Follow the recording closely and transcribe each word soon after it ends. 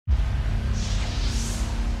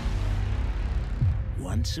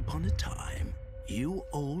Once upon a time, you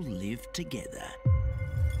all lived together.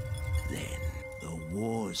 Then the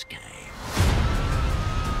wars came.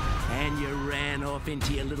 And you ran off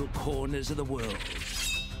into your little corners of the world.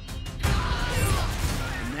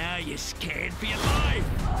 And now you're scared for your life.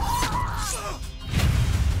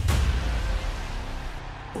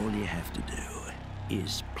 All you have to do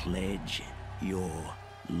is pledge your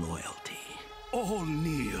loyalty. All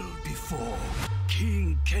kneel before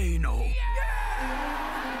King Kano.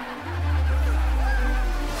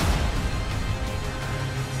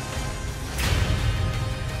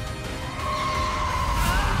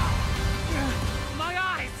 My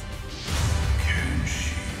eyes!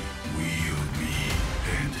 Kenshi, wield me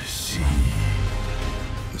and see.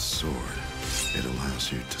 The sword, it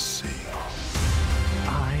allows you to see.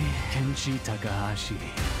 I, Kenshi Takahashi,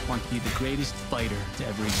 want to be the greatest fighter to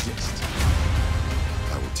ever exist.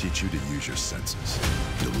 I will teach you to use your senses.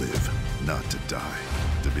 To live, not to die.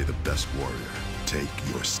 To be the best warrior. Take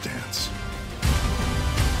your stance.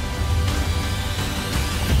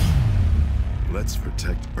 Let's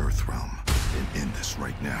protect Earthrealm and end this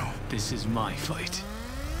right now. This is my fight.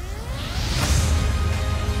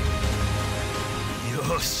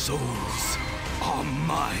 Your souls are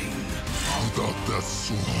mine. Without that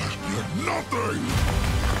sword, you're nothing!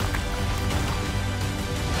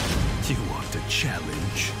 You want a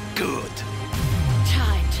challenge? Good.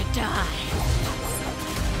 Time to die.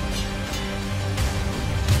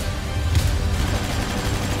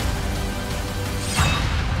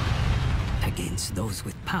 Against those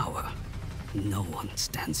with power, no one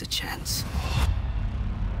stands a chance.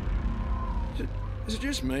 Is it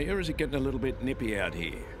just me, or is it getting a little bit nippy out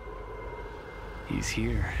here? He's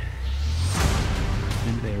here.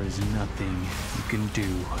 And there is nothing you can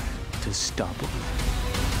do to stop him.